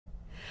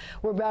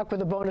We're back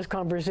with a bonus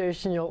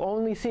conversation you'll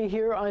only see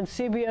here on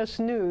CBS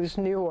News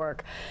New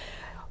York.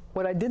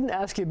 What I didn't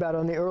ask you about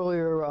on the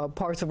earlier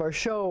parts of our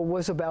show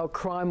was about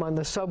crime on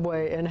the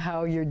subway and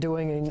how you're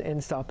doing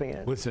in stopping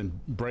it. Listen,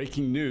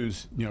 breaking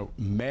news,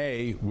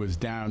 May was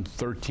down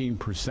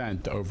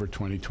 13% over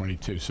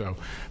 2022. So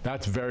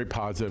that's very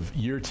positive.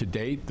 Year to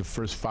date, the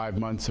first 5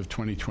 months of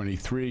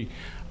 2023,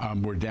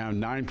 we're down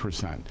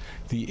 9%.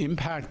 The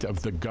impact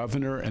of the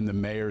governor and the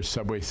mayor's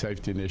subway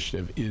safety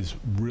initiative is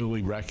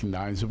really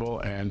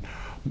recognizable. And,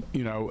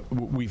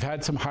 we've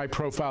had some high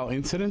profile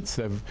incidents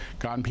that have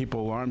gotten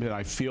people alarmed, and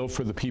I feel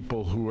for the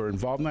people who are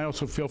involved, and I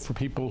also feel for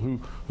people who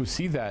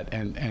see that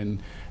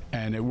and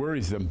it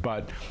worries them.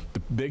 But the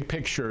big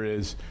picture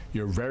is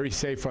you're very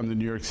safe on the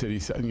New York City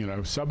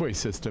subway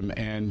system,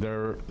 and there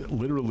are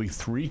literally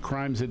 3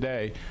 crimes a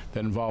day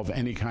that involve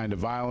any kind of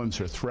violence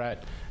or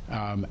threat,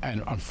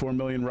 and on 4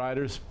 million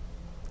riders,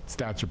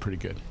 stats are pretty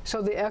good.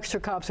 So the extra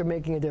cops are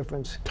making a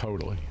difference?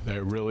 Totally. They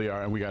really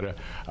are. And we got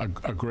a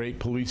great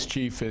police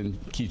chief in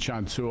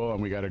Keechant Sewell,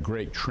 and we got a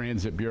great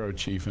transit bureau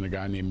chief and a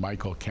guy named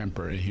Michael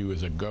Kemper. And he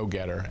was a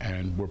go-getter,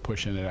 and we're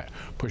pushing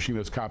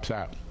those cops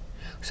out.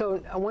 So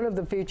one of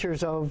the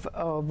features of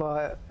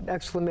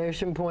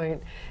exclamation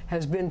point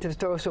has been to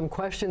throw some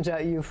questions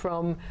at you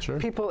from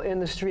people in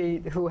the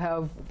street who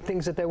have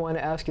things that they want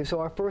to ask you.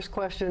 So our first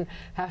question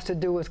has to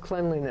do with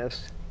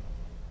cleanliness.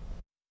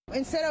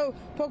 Instead of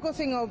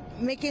focusing on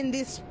making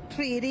this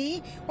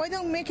pretty, why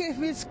don't make it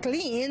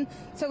clean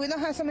so we don't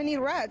have so many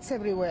rats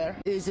everywhere?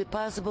 Is it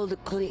possible to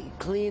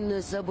clean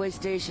the subway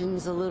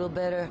stations a little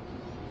better?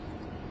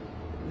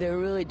 They're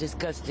really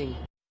disgusting.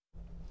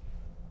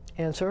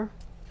 Answer?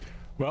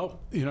 Well,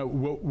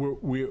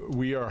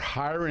 we are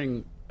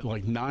hiring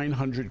like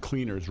 900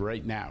 cleaners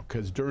right now,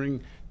 because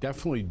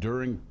definitely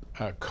during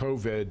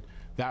COVID,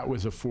 that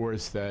was a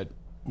force that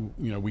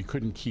we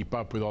couldn't keep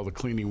up with all the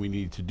cleaning we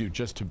needed to do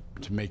just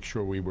to make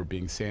sure we were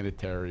being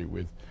sanitary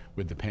with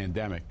the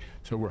pandemic.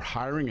 So we're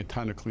hiring a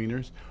ton of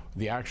cleaners.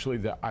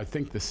 I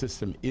think the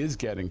system is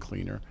getting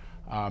cleaner.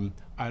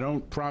 I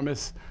don't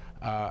promise.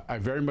 I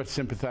very much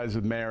sympathize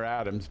with Mayor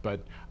Adams,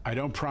 but I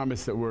don't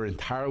promise that we're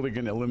entirely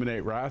going to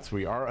eliminate rats.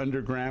 We are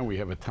underground. We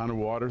have a ton of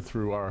water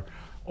through our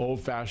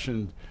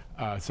old-fashioned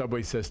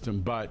subway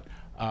system, but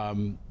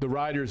the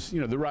riders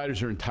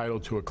are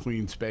entitled to a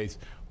clean space.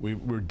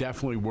 We're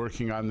definitely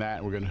working on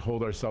that. We're going to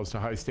hold ourselves to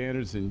high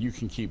standards, and you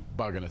can keep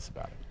bugging us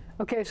about it.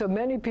 Okay, so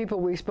many people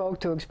we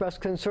spoke to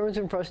expressed concerns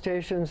and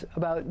frustrations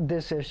about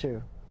this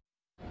issue.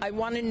 I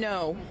want to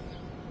know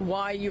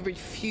why you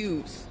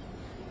refuse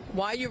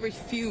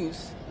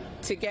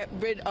to get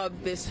rid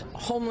of this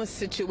homeless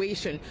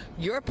situation.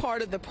 You're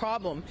part of the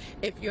problem.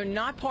 If you're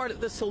not part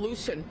of the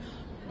solution,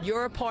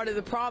 you're a part of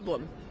the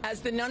problem.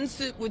 As the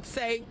nuns would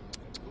say.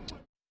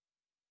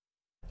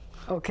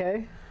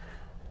 Okay.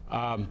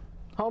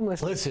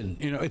 Homeless. Listen,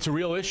 it's a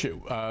real issue.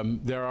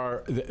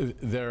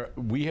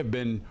 We have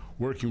been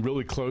working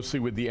really closely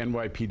with the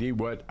NYPD.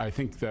 What I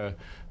think the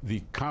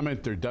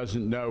commenter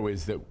doesn't know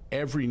is that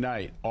every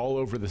night, all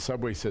over the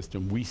subway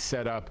system, we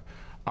set up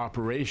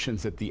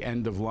operations at the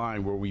end of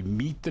line where we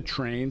meet the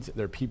trains.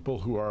 There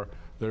are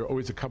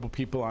always a couple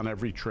people on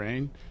every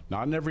train,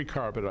 not in every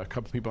car, but a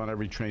couple people on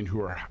every train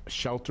who are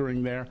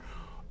sheltering there,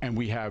 and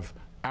we have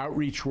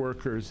outreach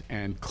workers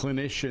and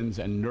clinicians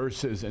and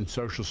nurses and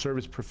social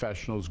service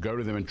professionals go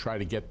to them and try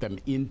to get them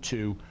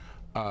into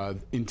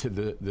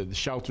the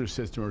shelter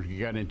system or to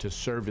get into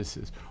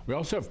services. We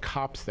also have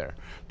cops there,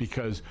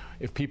 because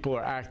if people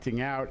are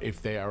acting out,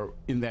 if they are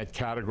in that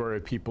category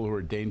of people who are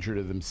a danger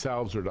to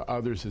themselves or to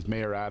others, as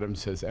Mayor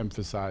Adams has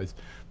emphasized,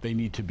 they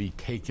need to be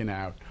taken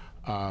out,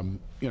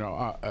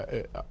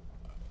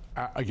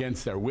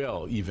 against their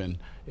will, even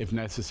if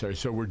necessary.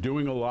 So we're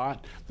doing a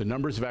lot. The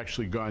numbers have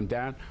actually gone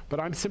down, but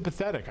I'm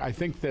sympathetic. I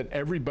think that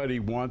everybody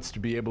wants to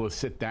be able to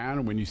sit down,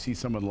 and when you see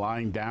someone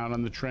lying down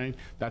on the train,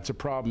 that's a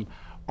problem.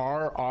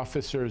 Our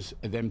officers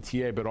at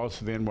MTA, but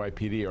also the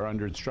NYPD, are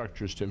under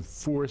instructions to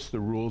enforce the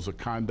rules of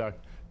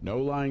conduct. No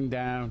lying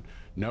down,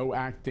 no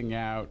acting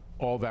out,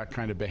 all that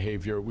kind of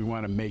behavior. We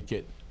want to make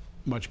it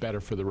much better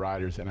for the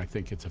riders, and I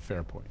think it's a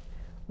fair point.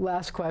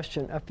 Last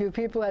question. A few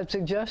people had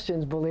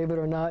suggestions, believe it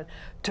or not,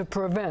 to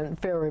prevent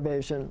fare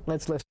evasion.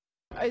 Let's listen.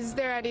 Is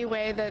there any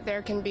way that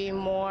there can be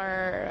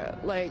more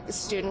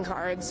student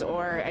cards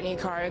or any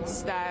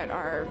cards that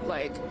are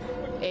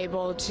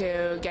able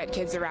to get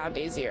kids around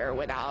easier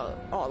without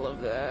all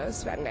of the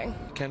spending?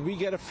 Can we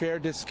get a fair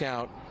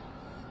discount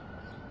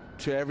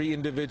to every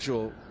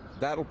individual?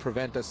 That'll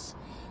prevent us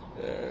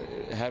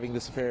having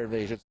this fare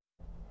evasion.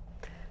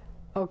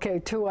 Okay,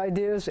 2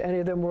 ideas. Any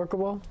of them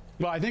workable?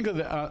 Well, I think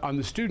on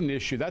the student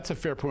issue, that's a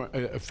fair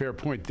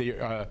point.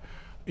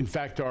 In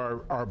fact,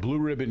 our Blue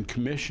Ribbon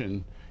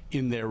Commission,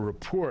 in their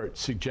report,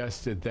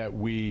 suggested that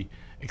we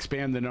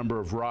expand the number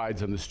of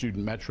rides on the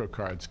student Metro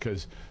cards,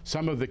 because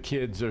some of the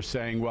kids are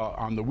saying, well,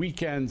 on the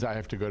weekends I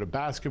have to go to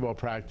basketball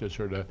practice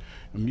or to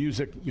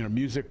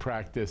music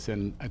practice,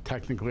 and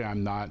technically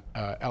I'm not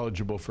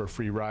eligible for a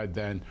free ride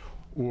then.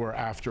 or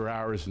after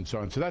hours and so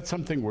on. So that's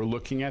something we're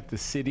looking at. The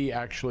city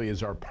actually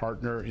is our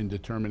partner in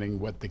determining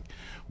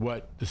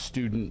what the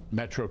student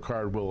Metro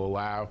card will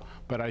allow.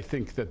 But I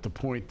think that the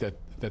point that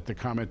the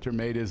commenter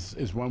made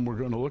is one we're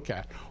going to look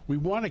at. We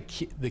want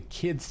the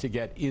kids to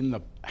get in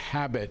the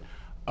habit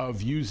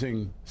of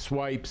using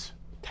swipes,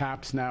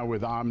 taps now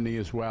with Omni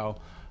as well,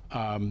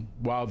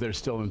 while they're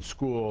still in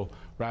school,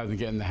 rather than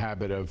get in the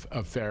habit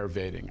of fare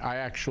evading. I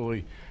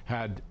actually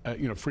had,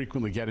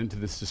 frequently get into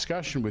this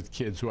discussion with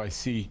kids who I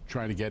see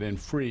trying to get in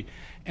free,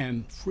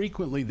 and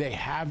frequently they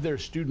have their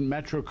student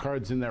Metro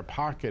cards in their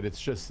pocket.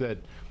 It's just that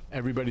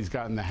everybody's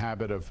gotten the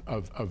habit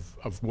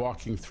of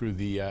walking through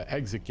the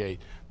exit gate.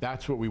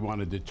 That's what we want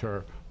to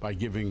deter by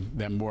giving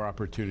them more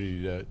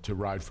opportunity to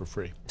ride for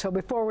free. So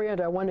before we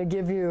end, I want to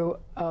give you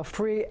a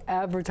free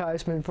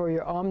advertisement for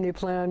your Omni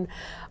plan.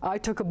 I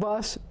took a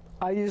bus.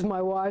 I used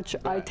my watch.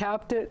 I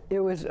tapped it. It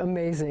was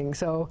amazing.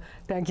 So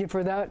thank you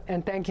for that,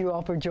 and thank you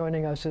all for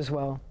joining us as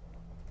well.